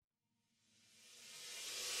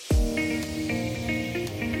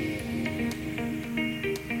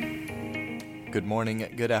Good morning,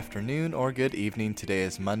 good afternoon, or good evening. Today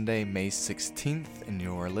is Monday, May 16th, and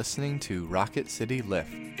you're listening to Rocket City Lift.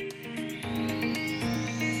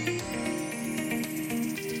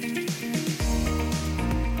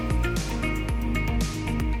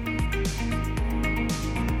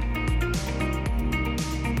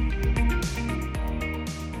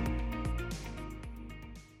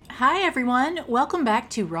 Hi everyone, welcome back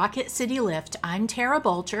to Rocket City Lift. I'm Tara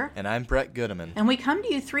Bolcher. And I'm Brett Goodeman. And we come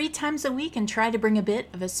to you 3 times a week and try to bring a bit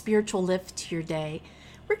of a spiritual lift to your day.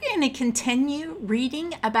 We're going to continue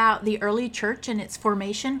reading about the early church and its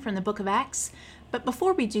formation from the book of Acts. But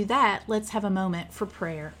before we do that, let's have a moment for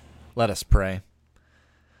prayer. Let us pray.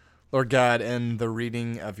 Lord God, in the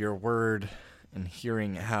reading of your word and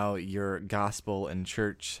hearing how your gospel and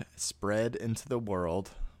church spread into the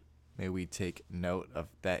world, may we take note of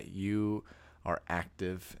that you are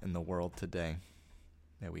active in the world today.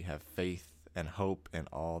 May we have faith and hope in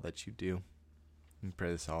all that you do. We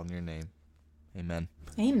pray this all in your name. Amen.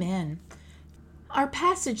 Amen. Our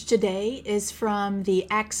passage today is from the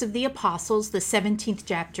Acts of the Apostles, the 17th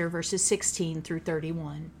chapter, verses 16 through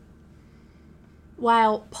 31.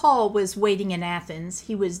 While Paul was waiting in Athens,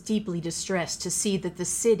 he was deeply distressed to see that the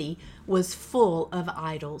city was full of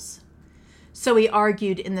idols. So he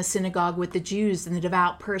argued in the synagogue with the Jews and the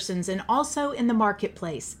devout persons, and also in the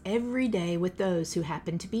marketplace every day with those who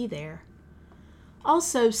happened to be there.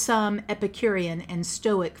 Also some Epicurean and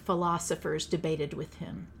Stoic philosophers debated with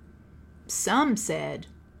him. Some said,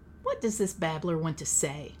 "What does this babbler want to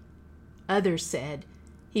say?" Others said,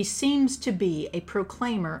 "He seems to be a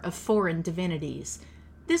proclaimer of foreign divinities."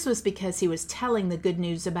 This was because he was telling the good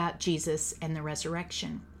news about Jesus and the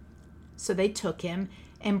resurrection. So they took him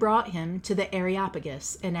and brought him to the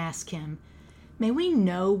Areopagus and asked him, "May we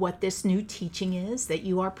know what this new teaching is that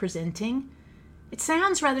you are presenting? It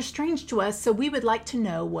sounds rather strange to us, so we would like to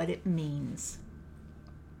know what it means."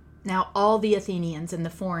 Now all the Athenians and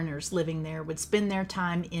the foreigners living there would spend their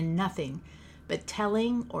time in nothing but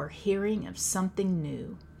telling or hearing of something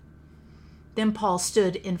new. Then Paul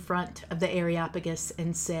stood in front of the Areopagus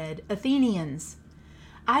and said, "Athenians,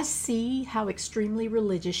 I see how extremely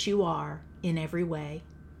religious you are in every way.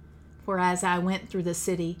 For as I went through the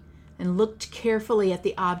city and looked carefully at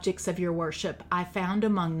the objects of your worship, I found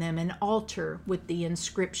among them an altar with the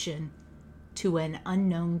inscription, 'To an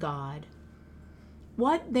unknown God.'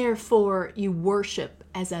 What therefore you worship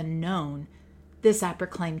as unknown, this I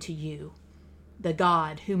proclaim to you, the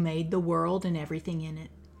God who made the world and everything in it.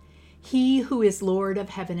 He who is Lord of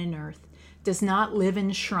heaven and earth does not live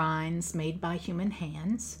in shrines made by human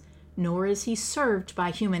hands, nor is he served by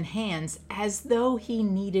human hands as though he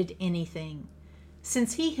needed anything,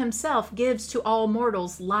 since he himself gives to all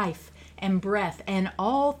mortals life and breath and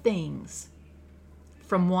all things.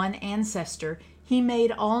 From one ancestor he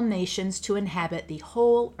made all nations to inhabit the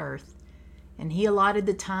whole earth, and he allotted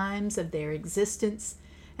the times of their existence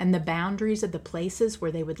and the boundaries of the places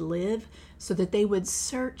where they would live, so that they would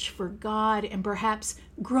search for God and perhaps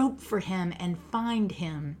grope for him and find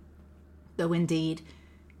him, though indeed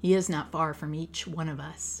he is not far from each one of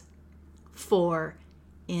us. For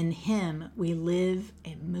in him we live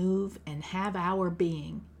and move and have our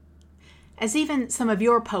being. As even some of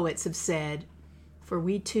your poets have said, for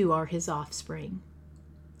we too are his offspring.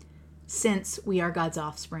 Since we are God's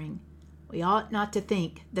offspring, we ought not to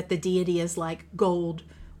think that the deity is like gold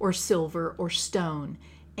or silver or stone,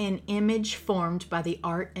 an image formed by the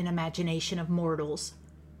art and imagination of mortals.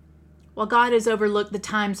 While God has overlooked the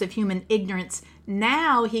times of human ignorance,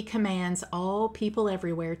 now he commands all people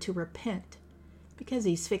everywhere to repent, because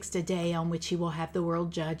he's fixed a day on which he will have the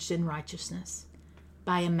world judged in righteousness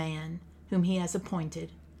by a man whom he has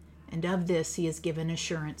appointed, and of this he has given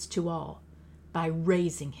assurance to all by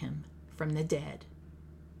raising him from the dead.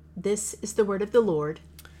 This is the word of the Lord.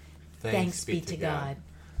 Thanks be to God.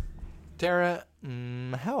 Tara,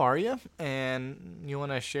 how are you? And you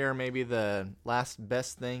want to share maybe the last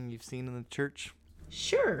best thing you've seen in the church?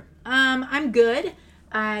 Sure. I'm good.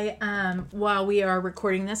 While we are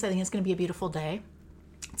recording this, I think it's going to be a beautiful day.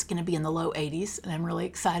 It's going to be in the low 80s, and I'm really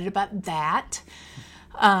excited about that.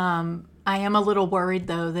 I am a little worried,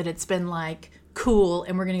 though, that it's been like cool,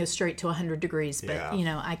 and we're going to go straight to 100 degrees, but,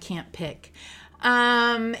 I can't pick.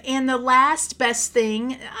 And the last best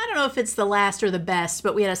thing, I don't know if it's the last or the best,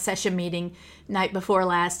 but we had a session meeting night before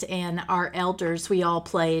last, and our elders, we all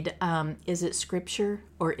played, Is It Scripture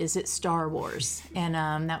or Is It Star Wars? And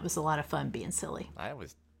that was a lot of fun being silly. I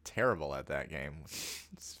was terrible at that game.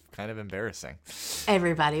 It's kind of embarrassing.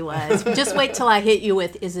 Everybody was. Just wait till I hit you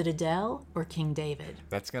with, is it Adele or King David?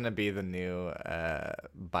 That's going to be the new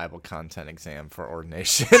Bible content exam for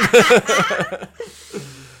ordination.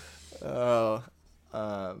 Oh,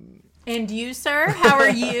 And you, sir, how are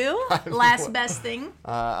you? Last best thing?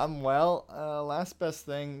 I'm well. Last best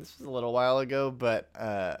thing. This was a little while ago, but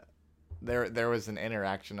there was an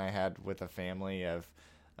interaction I had with a family of,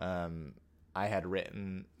 I had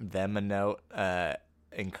written them a note,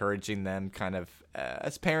 encouraging them kind of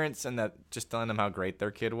as parents, and that just telling them how great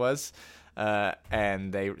their kid was,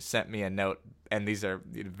 and they sent me a note. And these are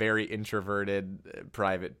very introverted,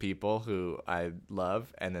 private people who I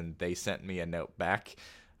love, and then they sent me a note back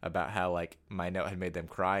about how like my note had made them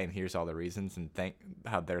cry, and here's all the reasons, and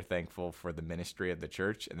how they're thankful for the ministry of the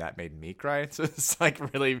church, and that made me cry. So it's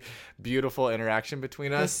like really beautiful interaction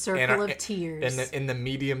between us. The circle of tears. In the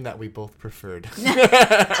medium that we both preferred. You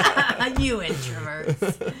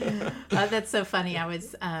introverts. That's so funny. I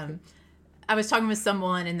was talking with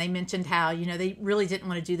someone, and they mentioned how, they really didn't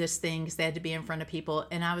want to do this thing because they had to be in front of people.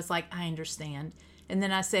 And I was like, I understand. And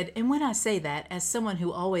then I said, and when I say that, as someone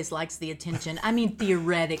who always likes the attention, I mean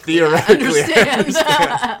theoretically I understand.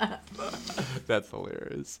 That's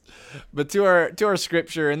hilarious. But to our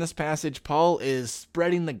scripture, in this passage, Paul is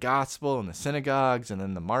spreading the gospel in the synagogues and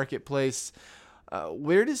in the marketplace.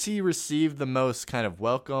 Where does he receive the most kind of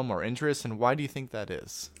welcome or interest, and why do you think that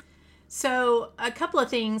is? So a couple of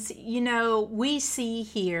things, we see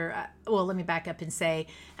here, let me back up and say,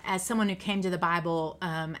 as someone who came to the Bible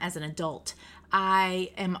as an adult,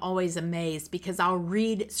 I am always amazed because I'll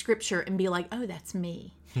read scripture and be like, oh, that's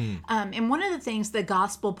me. And one of the things the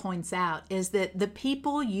gospel points out is that the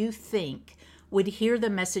people you think would hear the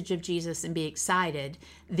message of Jesus and be excited,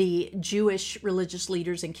 the Jewish religious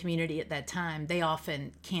leaders and community at that time, they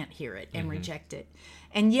often can't hear it and reject it.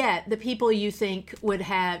 And yet, the people you think would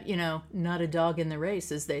have, not a dog in the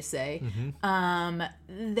race, as they say,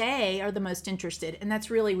 they are the most interested. And that's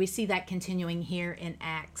really, we see that continuing here in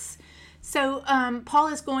Acts. So Paul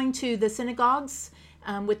is going to the synagogues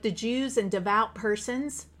with the Jews and devout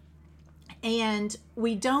persons. And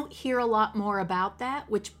we don't hear a lot more about that,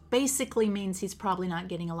 which basically means he's probably not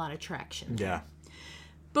getting a lot of traction. Yeah.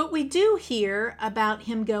 But we do hear about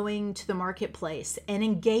him going to the marketplace and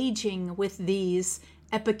engaging with these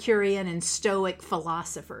Epicurean and Stoic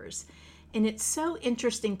philosophers. And it's so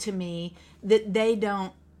interesting to me that they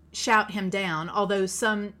don't shout him down, although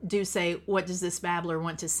some do say, what does this babbler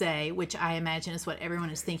want to say? Which I imagine is what everyone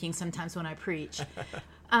is thinking sometimes when I preach.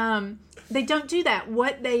 They don't do that.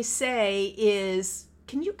 What they say is,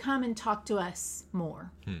 can you come and talk to us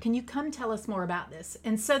more? Can you come tell us more about this?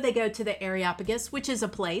 And so they go to the Areopagus, which is a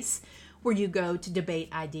place where you go to debate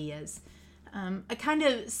ideas. A kind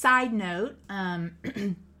of side note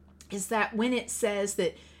is that when it says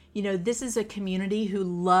that, this is a community who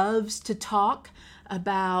loves to talk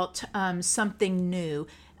about something new,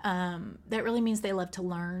 that really means they love to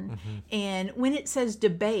learn. And when it says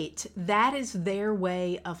debate, that is their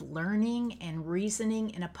way of learning and reasoning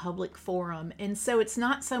in a public forum. And so it's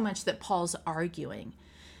not so much that Paul's arguing.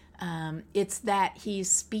 It's that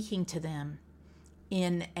he's speaking to them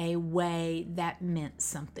in a way that meant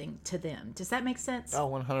something to them. Does that make sense? Oh,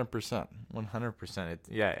 100%.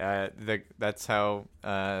 100%. That's how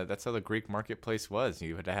the Greek marketplace was.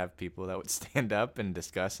 You would have people that would stand up and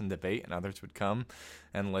discuss and debate, and others would come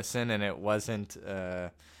and listen. And it wasn't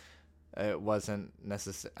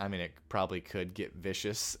necessary. I mean, it probably could get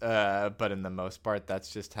vicious, but in the most part,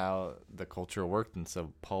 that's just how the culture worked. And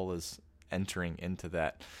so Paul is entering into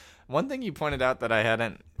that. One thing you pointed out that I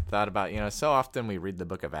hadn't thought about, so often we read the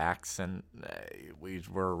book of Acts, and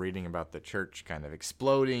we're reading about the church kind of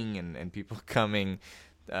exploding and people coming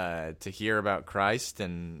to hear about Christ,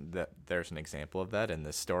 and that there's an example of that in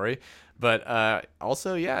this story. But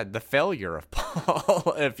also, the failure of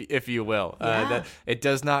Paul, if you will. That it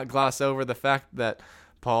does not gloss over the fact that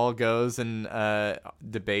Paul goes and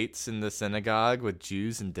debates in the synagogue with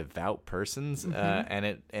Jews and devout persons, and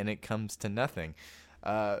it comes to nothing.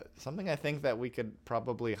 Something I think that we could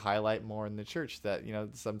probably highlight more in the church, that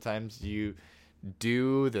sometimes you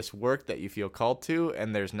do this work that you feel called to,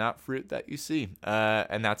 and there's not fruit that you see,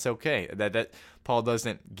 and that's okay. That Paul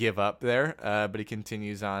doesn't give up there, but he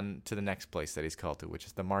continues on to the next place that he's called to, which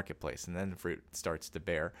is the marketplace, and then fruit starts to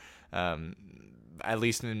bear. At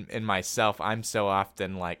least in myself, I'm so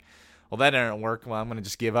often like, well, that didn't work. Well, I'm going to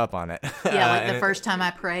just give up on it. Yeah, like the first time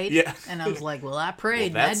I prayed. Yeah. And I was like, well, I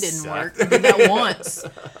prayed. Well, and that didn't sucked. work. I did that once.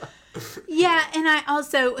 Yeah, and I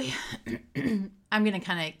also, I'm going to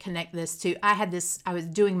kind of connect this to, I was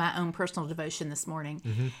doing my own personal devotion this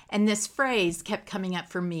morning, and this phrase kept coming up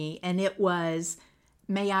for me, and it was,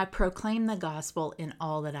 may I proclaim the gospel in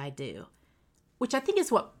all that I do, which I think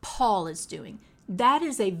is what Paul is doing. That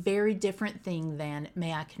is a very different thing than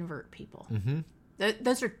may I convert people.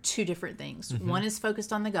 Those are two different things. One is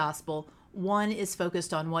focused on the gospel. One is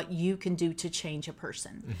focused on what you can do to change a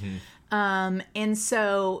person. And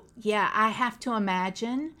so, I have to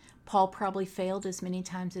imagine Paul probably failed as many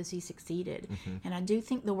times as he succeeded. And I do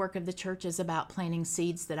think the work of the church is about planting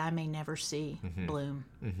seeds that I may never see bloom.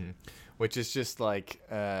 Which is just like,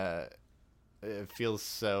 it feels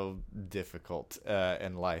so difficult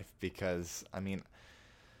in life because, I mean,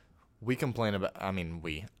 I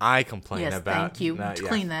complain Yes, about. thank you.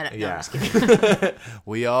 Clean that up. No, I'm just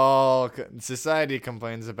kidding. Society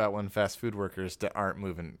complains about when fast food workers aren't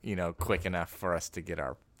moving, quick enough for us to get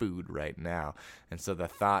our food right now. And so the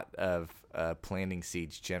thought of planting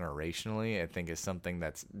seeds generationally, I think, is something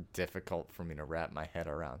that's difficult for me to wrap my head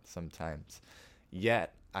around sometimes.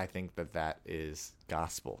 Yet, I think that is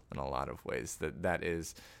gospel in a lot of ways. That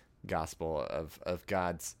is gospel of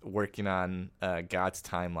God's working on God's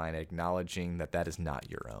timeline, acknowledging that is not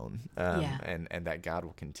your own, and that God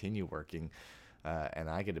will continue working, and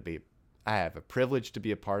I have a privilege to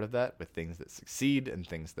be a part of that with things that succeed and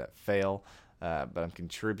things that fail, but I'm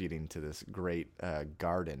contributing to this great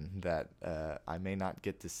garden that I may not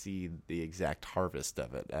get to see the exact harvest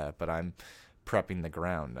of it, but I'm prepping the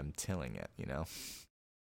ground, I'm tilling it,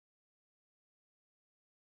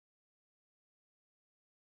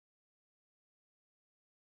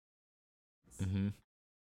 Mm-hmm.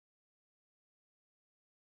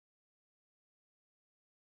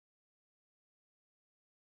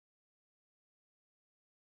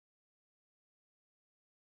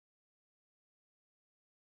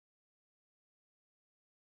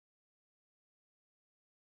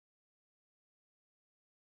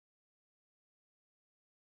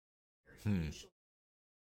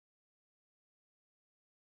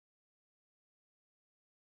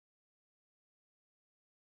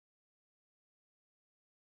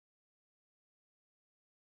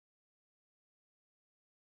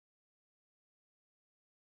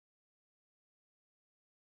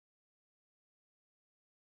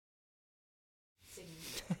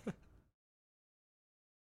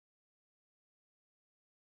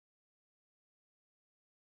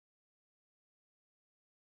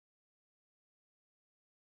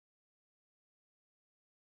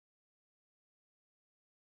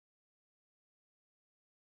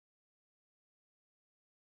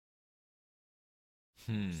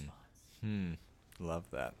 Hmm. Love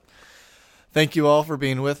that. Thank you all for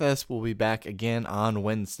being with us. We'll be back again on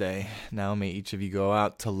Wednesday. Now may each of you go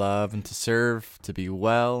out to love and to serve, to be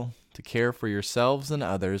well, to care for yourselves and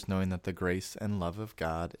others, knowing that the grace and love of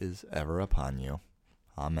God is ever upon you.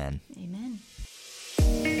 Amen. Amen.